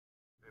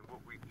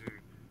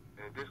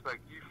And just like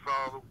you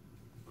follow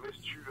Miss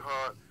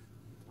Trueheart,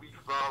 we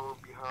follow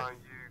behind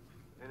you.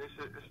 And it's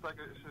a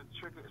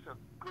trigger, it's a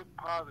good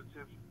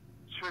positive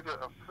trigger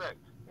effect.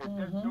 And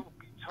that don't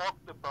be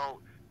talked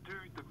about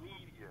through the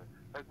media.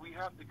 Like, we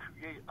have to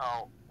create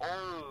our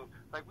own.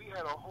 Like, we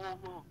had a whole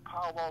little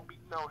powwow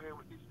meeting out here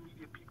with these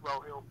media people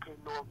out here on Penn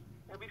North,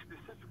 and we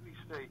specifically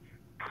say,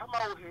 come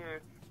out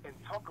here and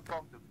talk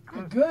about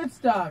the good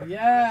stuff.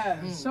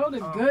 Yeah, show the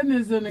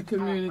goodness in the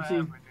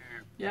community.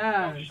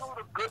 Yeah, show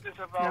the goodness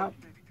of our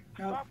city.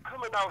 Stop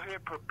coming out here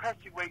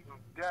perpetuating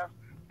death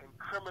and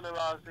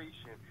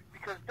criminalization,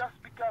 because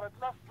we got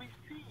enough. We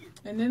see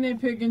it. And then they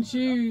pick and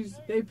choose.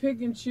 They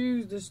pick and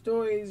choose the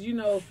stories. You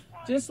know,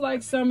 just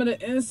like some of the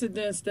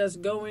incidents that's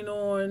going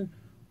on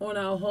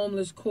our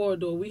homeless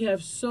corridor. We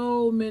have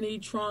so many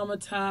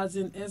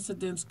traumatizing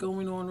incidents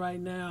going on right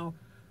now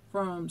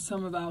from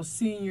some of our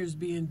seniors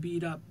being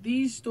beat up.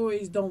 These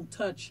stories don't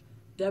touch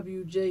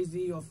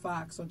WJZ or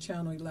Fox or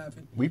Channel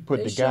 11. We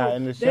put the guy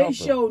in the shelter. They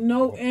show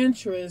no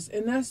interest,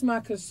 and that's my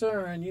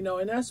concern, you know,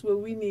 and that's where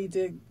we need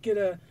to get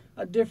a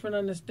different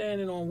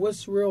understanding on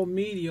what's real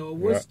media, or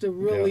what's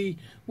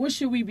what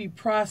should we be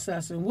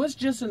processing, what's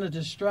just in a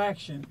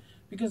distraction.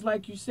 Because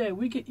like you said,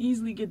 we could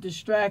easily get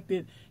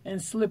distracted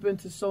and slip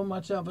into so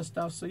much other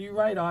stuff. So you're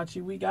right,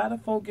 Archie. We got to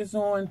focus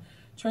on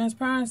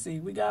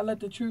transparency. We got to let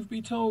the truth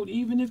be told,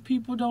 even if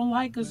people don't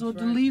like us or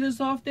delete us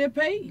off their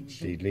page.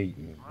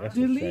 Deleting. That's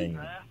delete.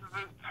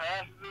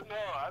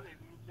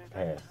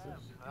 Passes.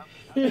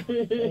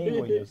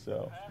 Shame on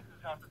yourself.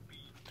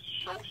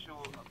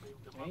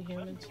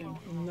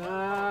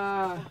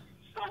 Nah.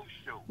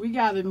 We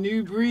got a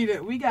new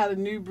breed. We got a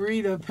new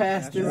breed of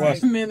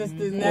pastors,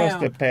 ministers now.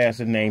 What's the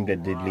pastor name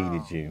that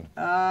deleted you?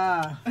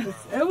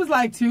 It was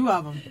like 2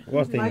 of them.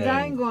 What's the name?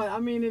 I ain't going. I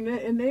mean,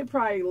 and they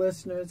probably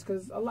listeners,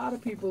 because a lot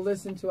of people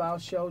listen to our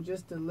show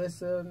just to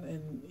listen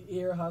and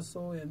ear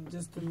hustle and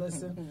just to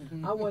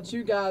listen. I want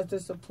you guys to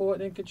support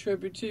and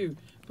contribute too.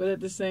 But at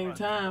the same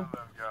time,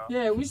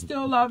 yeah, we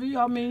still love you.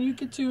 I mean, you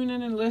can tune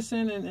in and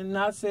listen and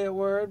not say a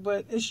word,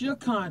 but it's your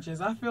conscience.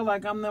 I feel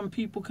like I'm them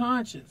people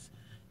conscious.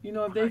 You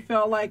know, if they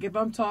felt like if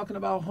I'm talking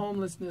about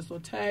homelessness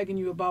or tagging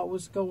you about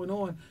what's going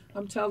on,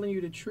 I'm telling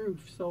you the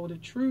truth. So the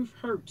truth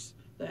hurts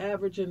the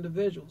average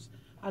individuals.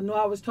 I know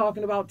I was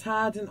talking about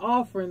tithes and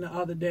offering the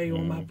other day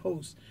on my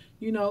post.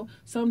 You know,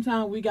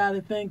 sometimes we got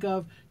to think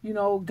of, you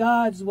know,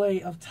 God's way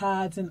of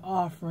tithes and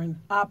offering,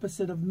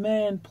 opposite of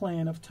man's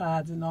plan of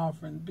tithes and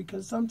offering.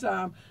 Because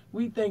sometimes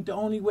we think the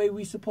only way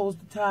we supposed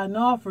to tithe and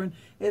offering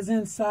is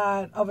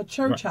inside of a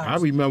church house. I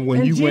remember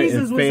when you went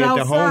and fed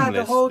the homeless.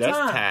 The whole That's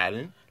time.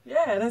 tithing.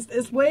 Yeah,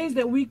 it's ways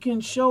that we can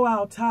show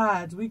our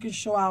tithes. We can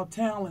show our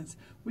talents.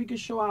 We can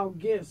show our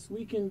gifts.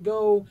 We can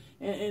go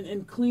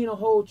and clean a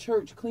whole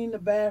church, clean the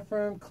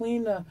bathroom,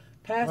 clean the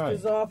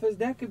pastor's office.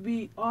 That could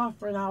be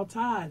offering our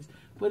tithes.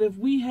 But if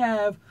we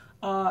have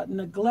a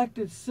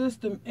neglected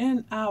system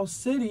in our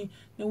city,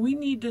 then we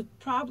need to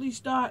probably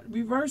start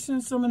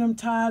reversing some of them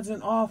tithes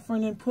and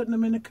offering and putting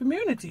them in the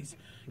communities.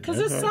 Because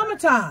it's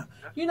summertime.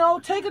 You know,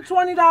 take a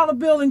 $20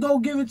 bill and go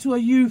give it to a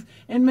youth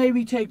and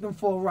maybe take them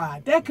for a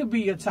ride. That could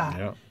be your tithe.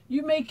 Yep.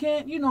 You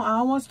can't, you know, I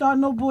don't want to start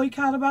no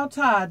boycott about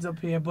tithes up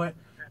here, but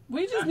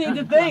we just need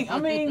to think. I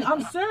mean,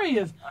 I'm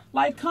serious.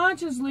 Like,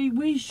 consciously,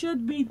 we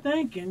should be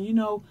thinking, you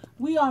know,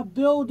 we are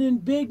building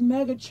big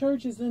mega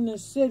churches in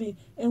this city,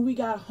 and we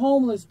got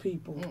homeless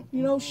people.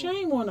 You know,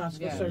 shame on us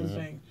for certain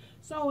things.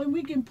 So, if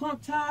we can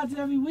pump tithes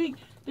every week,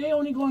 they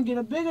only going to get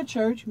a bigger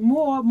church,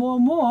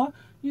 more.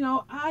 You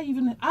know, I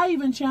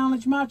even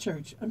challenge my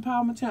church,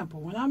 Empowerment Temple.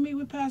 When I meet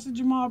with Pastor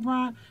Jamal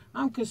Bryant,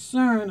 I'm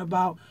concerned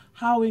about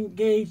how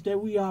engaged that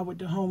we are with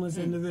the homeless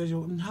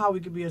individual and how we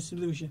could be a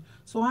solution.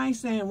 So I ain't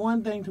saying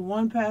one thing to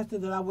one pastor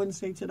that I wouldn't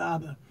say to the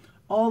other.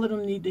 All of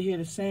them need to hear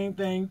the same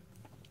thing.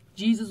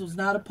 Jesus was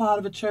not a part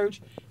of a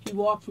church. He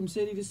walked from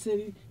city to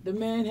city. The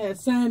man had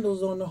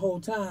sandals on the whole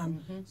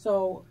time.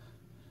 So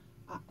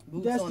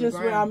that's just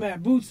where I'm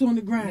at. Boots on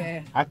the ground.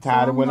 Yeah. I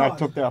tired of when I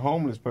took that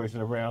homeless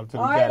person around to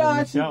the guy in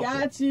the shelter.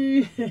 Got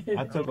you.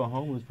 I took a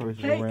homeless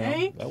person around.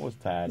 Ink? That was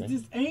tired.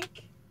 Is this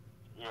Ink?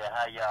 Yeah,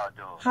 how y'all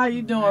doing? How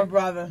you doing,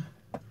 brother?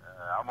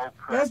 I'm okay.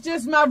 That's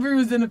just my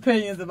views and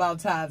opinions about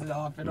tithes and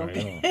offering,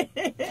 okay?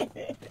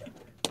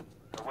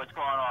 So what's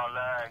going on,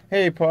 Larry?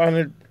 Hey,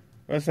 partner.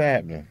 What's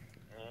happening?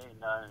 Ain't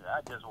nothing.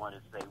 I just want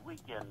to say we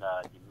can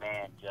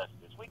demand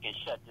justice. We can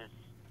shut this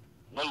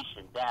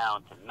nation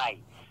down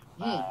tonight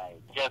by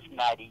just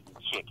not eating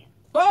chicken.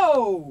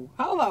 Whoa!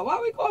 Hold on.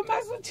 Why we going to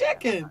mess with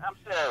chicken? I'm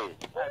serious.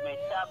 I mean,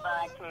 stop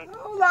buying chicken.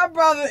 Hold on,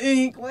 brother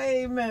Ink.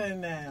 Wait a minute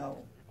now.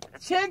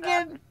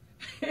 Chicken?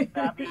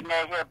 Stop eating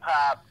that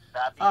hip-hop.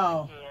 Stop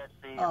eating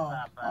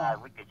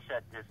KFC. We could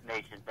shut this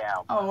nation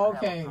down. Oh,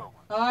 okay.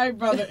 All right,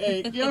 brother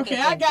Ink. Okay,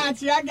 I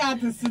got you. I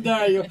got the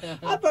scenario.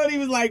 I thought he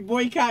was like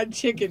boycotting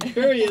chicken,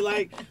 period.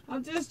 Like,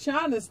 I'm just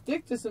trying to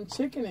stick to some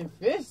chicken and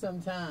fish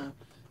sometime.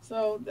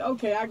 So,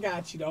 okay, I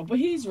got you, though. But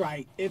he's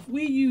right. If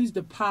we use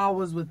the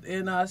powers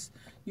within us,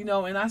 you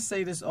know, and I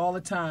say this all the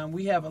time,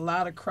 we have a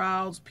lot of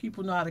crowds.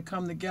 People know how to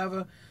come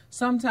together.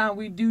 sometimes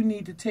we do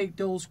need to take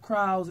those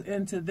crowds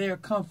into their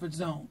comfort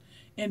zone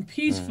and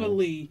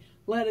peacefully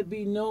let it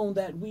be known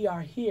that we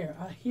are here.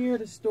 I hear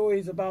the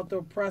stories about the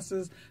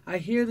oppressors. I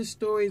hear the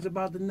stories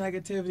about the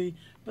negativity,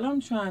 but I'm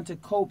trying to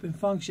cope and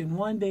function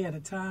one day at a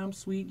time,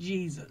 sweet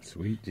Jesus.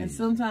 Sweet Jesus. And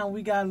sometimes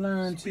we got to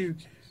learn to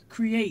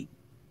create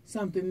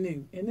something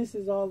new. And this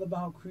is all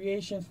about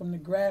creation from the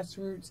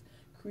grassroots,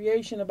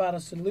 creation about a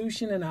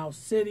solution in our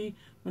city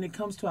when it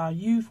comes to our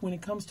youth, when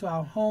it comes to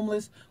our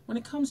homeless, when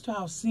it comes to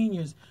our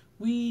seniors.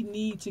 We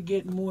need to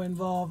get more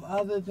involved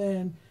other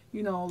than,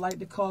 you know, like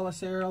the caller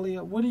said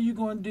earlier, what are you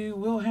going to do?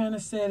 Will Hannah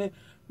said it.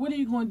 What are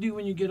you going to do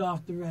when you get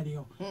off the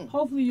radio?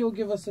 Hopefully you'll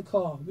give us a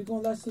call. We're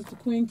going to let Sister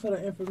Queen put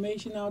her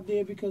information out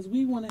there because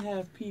we want to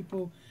have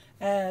people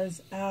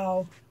as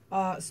our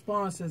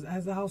sponsors,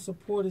 as our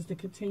supporters to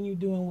continue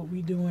doing what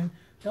we're doing.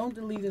 Don't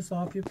delete us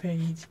off your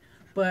page.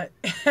 But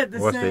at the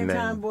same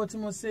time,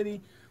 Baltimore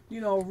City, you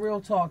know, real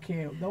talk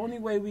here. The only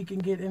way we can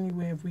get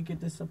anywhere if we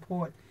get the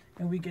support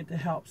and we get the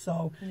help.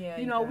 So,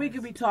 you know, we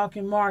could be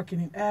talking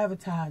marketing,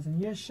 advertising,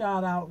 your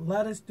shout out.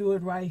 Let us do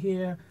it right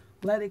here.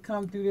 Let it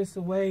come through this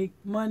way.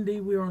 Monday,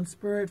 we're on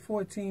Spirit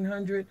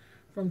 1400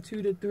 from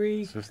 2 to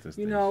 3.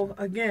 You know,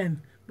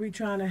 again, we're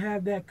trying to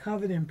have that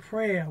covered in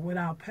prayer with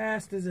our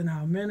pastors and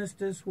our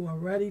ministers who are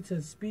ready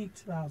to speak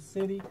to our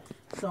city.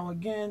 So,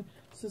 again,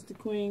 Sister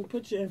Queen,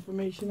 put your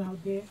information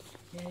out there.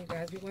 Yeah, you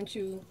guys, we want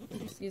you,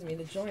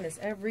 to join us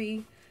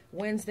every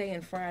Wednesday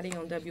and Friday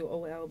on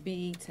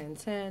WOLB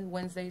 1010.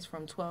 Wednesdays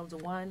from 12 to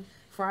 1.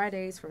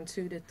 Fridays from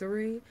 2 to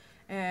 3.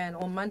 And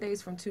on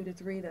Mondays from 2 to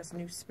 3, that's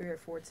New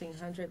Spirit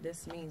 1400.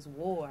 This means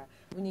war.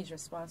 We need your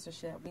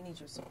sponsorship. We need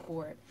your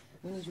support.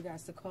 We need you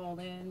guys to call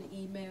in,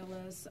 email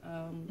us.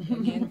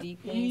 Again,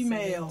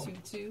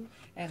 dqueen722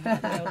 at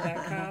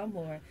hotmail.com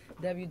or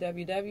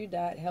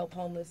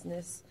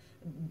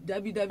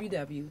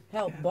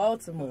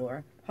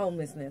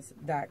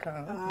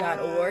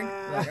www.helpbaltimorehomelessness.org.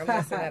 Like, I'm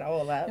messing that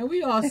all up. And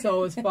we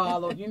also is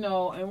followed, you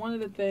know, and one of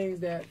the things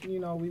that, you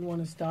know, we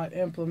want to start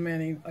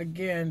implementing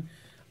again,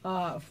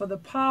 for the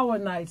Power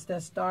Nights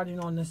that's starting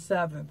on the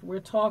 7th. We're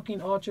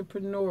talking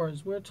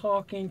entrepreneurs. We're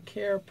talking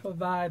care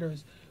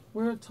providers.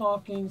 We're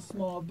talking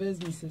small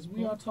businesses.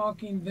 We are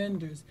talking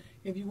vendors.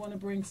 If you want to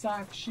bring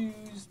socks,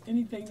 shoes,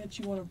 anything that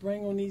you want to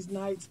bring on these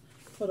nights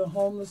for the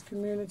homeless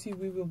community,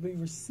 we will be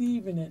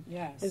receiving it.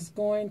 Yes. It's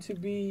going to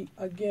be,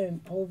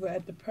 again, over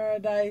at the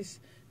Paradise.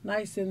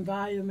 Nice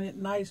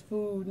environment, nice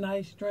food,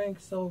 nice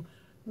drinks. So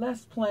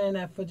let's plan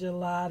that for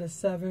July the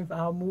 7th.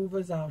 Our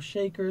movers, our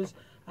shakers,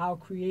 our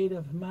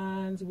creative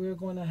minds. We're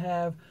going to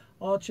have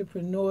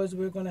entrepreneurs.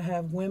 We're going to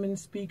have women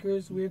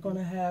speakers. We're going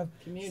to have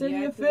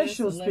city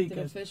official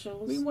speakers.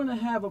 We want to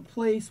have a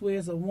place where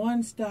it's a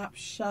one-stop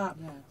shop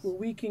where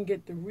we can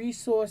get the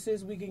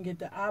resources, we can get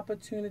the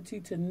opportunity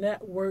to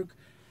network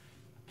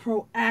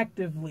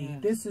proactively.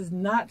 This is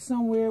not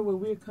somewhere where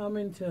we're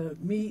coming to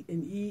meet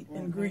and eat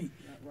and greet.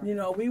 You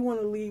know, we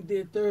want to leave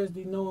there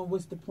Thursday knowing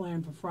what's the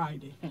plan for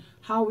Friday.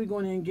 How are we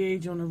going to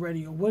engage on the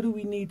radio? What do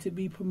we need to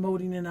be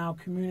promoting in our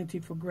community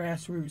for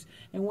grassroots?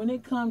 And when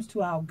it comes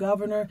to our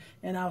governor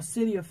and our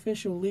city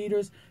official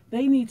leaders,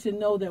 they need to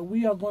know that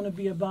we are going to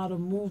be about a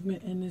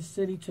movement in this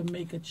city to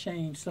make a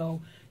change.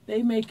 So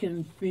they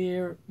making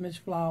fear, Ms.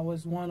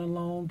 Flowers, one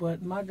alone,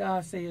 but my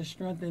God say it's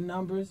strength in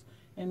numbers,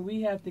 and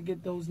we have to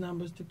get those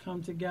numbers to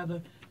come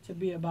together to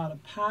be about a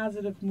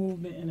positive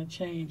movement and a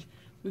change.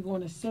 We're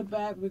going to sit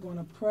back. We're going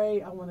to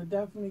pray. I want to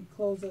definitely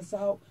close us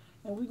out.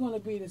 And we're going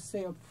to be to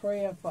say a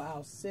prayer for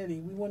our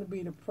city. We want to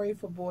be to pray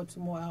for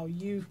Baltimore, our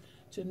youth,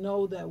 to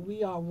know that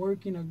we are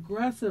working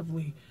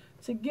aggressively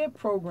to get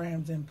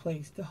programs in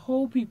place, to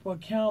hold people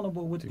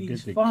accountable with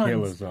these funds.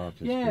 Killers off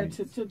the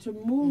streets. To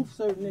move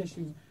certain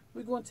issues.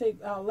 We're going to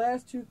take our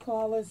last two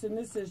callers, and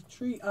this is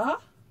Tree. Hi,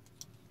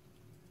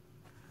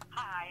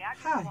 I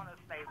just want to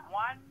say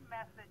one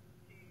message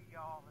to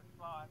y'all as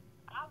far as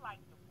I like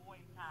to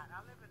boycott. I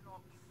live in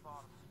Northeast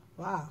Baltimore.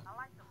 Wow. I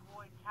like to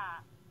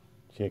boycott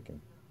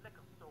chicken.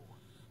 Liquor stores.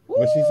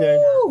 What she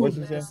say? What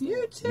she say?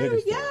 You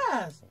too,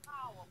 yes.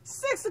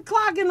 6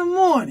 o'clock in the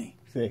morning.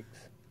 6.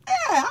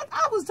 Yeah,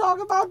 I was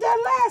talking about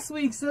that last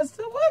week,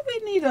 sister. What we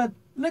need a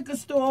liquor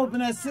store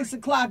open at 6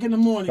 o'clock in the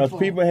morning for? Because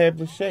people have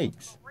the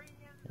shakes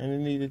and they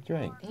need a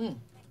drink. I remember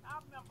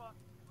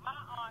my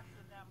aunts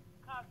and them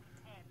cousins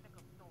had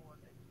liquor stores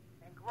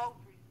and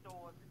grocery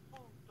stores and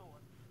food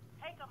stores.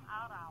 Take them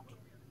out of our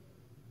community.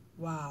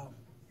 Wow.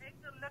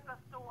 Take the liquor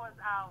stores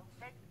out.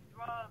 Take the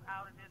drugs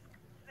out of this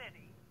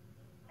city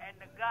and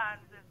the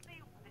guns and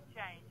see the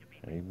change will be.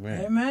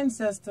 Amen. Amen,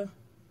 sister.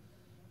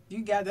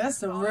 You got that's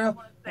some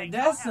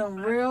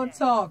real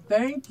talk.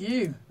 Thank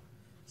you.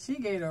 She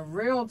gave a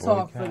real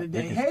talk for the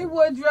day. Hey,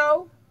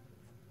 Woodrow.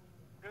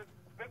 Good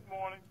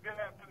morning. Good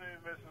afternoon,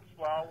 Mrs.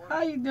 Flowers.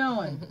 How you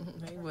doing?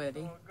 Hey,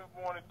 Woody. Good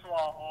morning to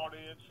our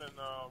audience, and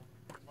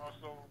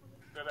also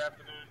good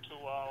afternoon to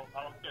our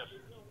guests.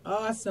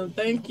 Awesome.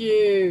 Thank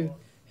you.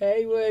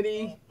 Hey,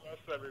 Woody. Bless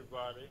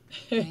everybody.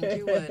 Thank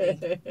you,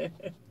 Woody.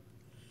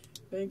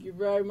 Thank you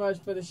very much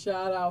for the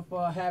shout out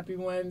for a happy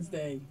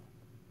Wednesday.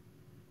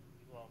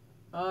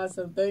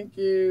 Awesome. Thank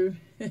you.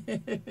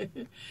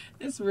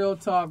 It's Real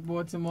Talk,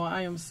 Baltimore.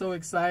 I am so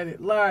excited.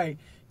 Larry,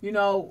 you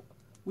know,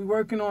 we're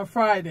working on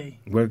Friday.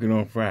 Working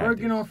on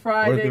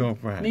Friday.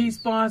 Need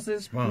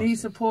sponsors. Need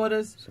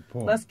supporters.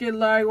 Let's get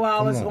Larry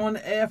Wallace on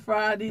the air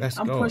Friday.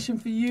 I'm pushing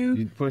for you.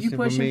 You pushing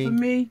for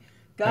me.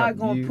 God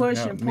gonna push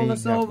and pull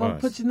us over.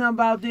 Put your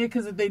number out there,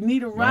 because if they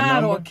need a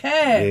ride or a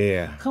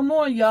cab, come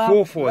on,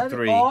 y'all.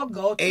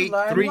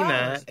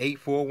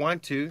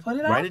 443-839-8412. Put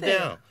it Write out it there.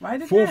 down.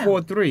 Write it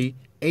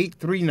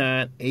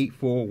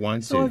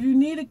 443-839-8412. So if you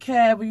need a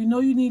cab, or you know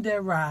you need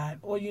that ride,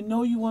 or you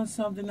know you want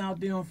something out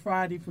there on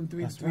Friday from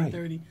 3 to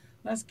 3:30,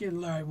 let's get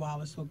Larry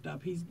Wallace hooked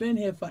up. He's been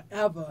here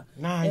forever.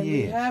 9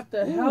 years. We have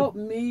to help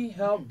me,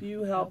 help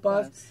you, help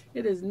us.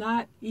 It is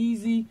not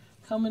easy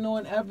coming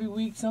on every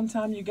week.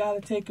 Sometimes you got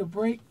to take a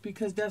break,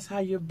 because that's how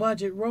your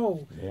budget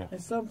rolls. Yeah. And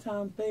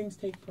sometimes things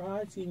take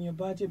priority in your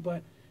budget,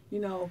 but you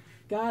know,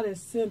 God has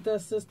sent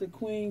us, Sister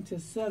Queen, to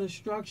set a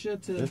structure,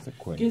 to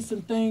get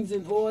some things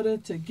in order,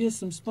 to get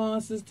some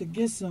sponsors, to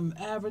get some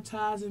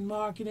advertising,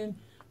 marketing.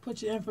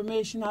 Put your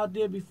information out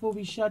there before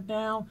we shut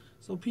down,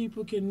 so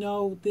people can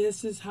know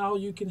this is how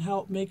you can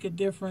help make a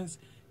difference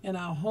in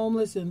our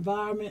homeless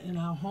environment, in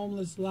our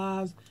homeless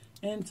lives,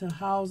 and to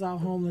house our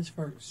homeless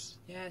first.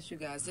 Yes, you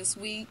guys. This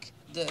week,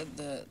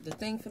 the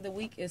thing for the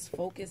week is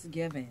focus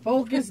giving.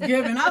 Focus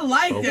giving. I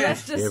like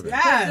that.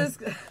 Yes.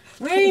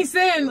 We ain't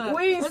saying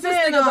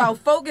about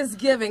focus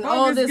giving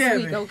all this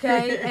week,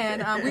 okay?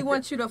 And we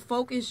want you to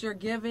focus your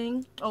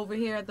giving over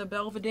here at the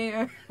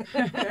Belvedere.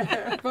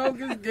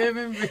 Focus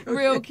giving.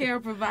 Real Care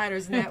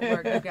Providers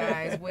Network, you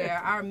guys, where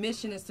our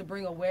mission is to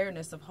bring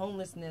awareness of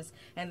homelessness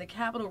and the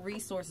capital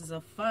resources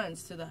of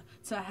funds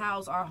to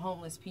house our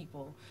homeless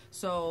people.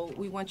 So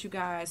we want you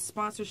guys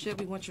sponsorship.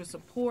 We want your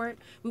support.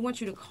 We want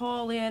you to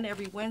call in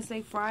every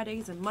Wednesday,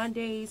 Fridays, and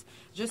Mondays,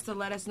 just to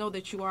let us know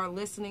that you are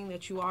listening,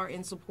 that you are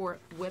in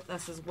support with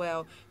us as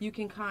well. You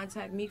can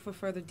contact me for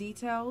further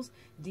details,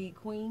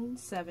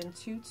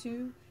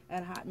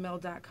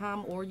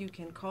 dqueen722@hotmail.com, or you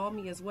can call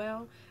me as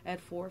well at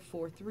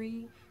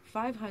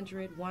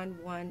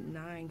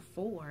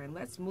 443-500-1194. And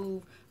let's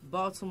move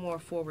Baltimore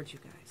forward, you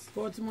guys.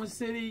 Baltimore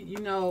City, you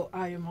know,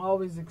 I am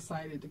always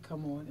excited to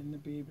come on and to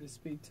be able to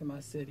speak to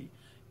my city.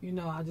 You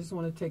know, I just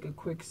want to take a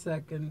quick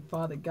second,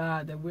 Father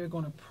God, that we're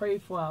going to pray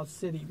for our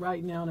city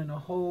right now in a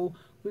whole.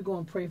 We're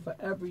going to pray for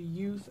every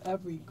youth,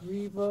 every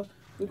griever.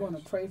 We're going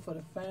to pray for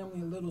the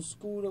family, little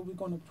Scooter. We're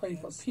going to pray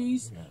for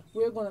peace.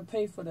 We're going to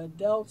pray for the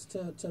adults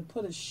to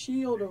put a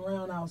shield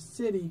around our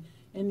city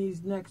in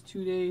these next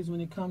 2 days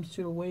when it comes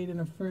to the waiting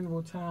and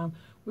funeral time.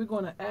 We're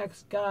going to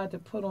ask God to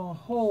put on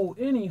hold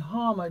any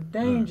harm or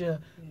danger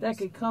that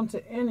could come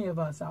to any of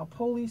us, our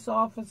police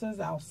officers,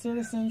 our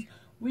citizens.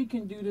 We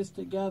can do this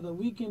together.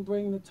 We can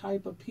bring the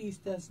type of peace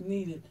that's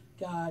needed,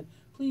 God.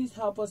 Please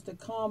help us to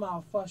calm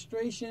our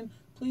frustration.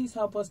 Please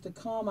help us to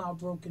calm our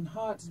broken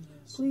hearts.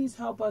 Please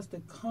help us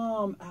to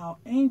calm our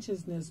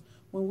anxiousness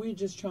when we're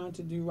just trying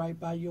to do right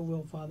by your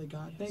will, Father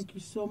God. Thank you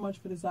so much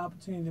for this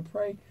opportunity to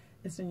pray.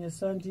 It's in your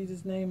Son,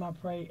 Jesus' name, I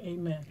pray.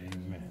 Amen.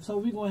 Amen. So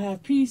we're going to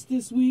have peace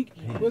this week.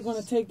 Yes. We're going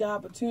to take the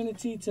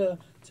opportunity to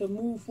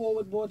move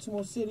forward,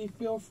 Baltimore City.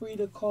 Feel free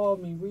to call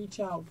me. Reach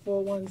out,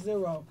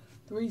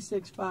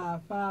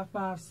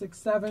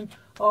 410-365-5567.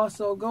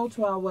 Also, go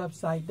to our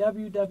website,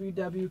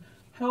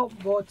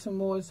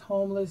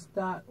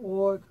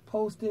 www.helpbaltimoreshomeless.org.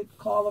 Post it,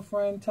 call a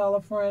friend, tell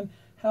a friend.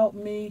 Help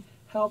me,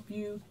 help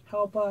you,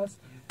 help us.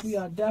 We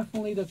are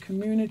definitely the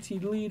community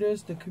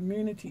leaders, the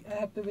community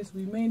activists.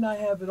 We may not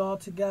have it all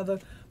together,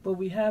 but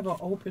we have an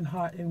open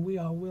heart, and we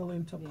are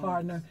willing to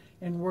partner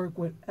and work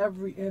with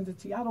every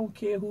entity. I don't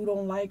care who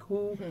don't like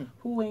who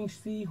ain't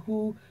see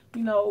who.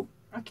 You know,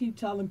 I keep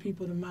telling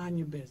people to mind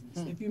your business.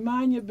 If you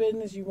mind your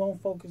business, you won't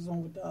focus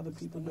on what the other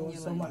people doing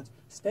so much.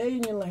 Stay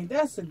in your lane.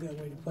 That's a good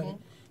way to put it.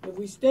 If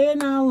we stay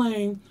in our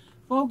lane,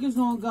 focus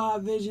on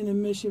God's vision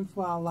and mission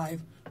for our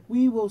life,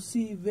 we will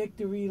see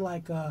victory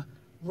like a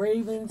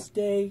Ravens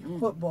Day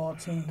football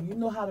team. You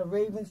know how the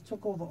Ravens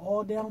took over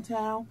all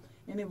downtown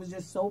and it was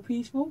just so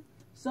peaceful?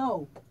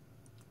 So,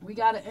 we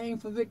got to aim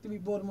for victory,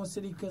 Baltimore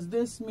City, because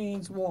this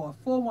means war.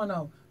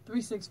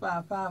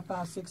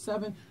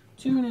 410-365-5567.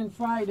 Tune in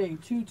Friday,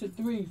 2 to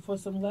 3 for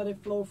some Let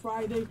It Flow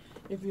Friday.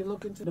 If you're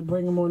looking to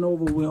bring them on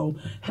over, Will.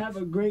 Have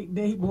a great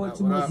day,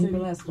 Baltimore City.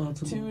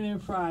 Tune in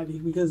Friday,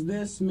 because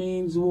this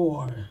means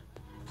war.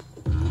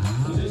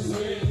 This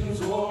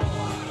means war.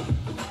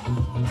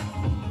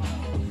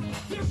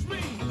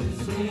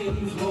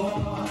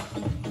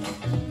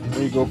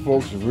 There you go,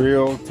 folks.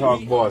 Real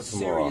Talk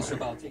Baltimore.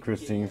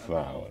 Christine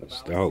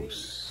Flowers, the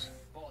host.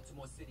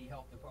 Baltimore City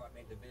Health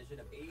Department Division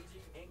of Aging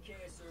and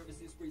Care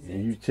Services presents.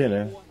 And you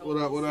chilling? What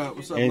up, what up?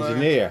 What's up, Engineer,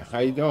 Larry? how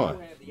you doing?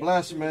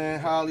 Blessed, man.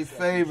 Highly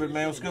favored,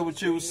 man. What's good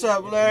with you? What's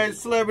up, Larry?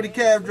 Celebrity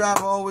cab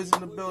driver, always in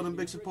the building.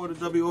 Big supporter of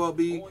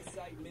WORB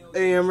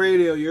AM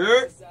radio. You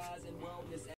heard?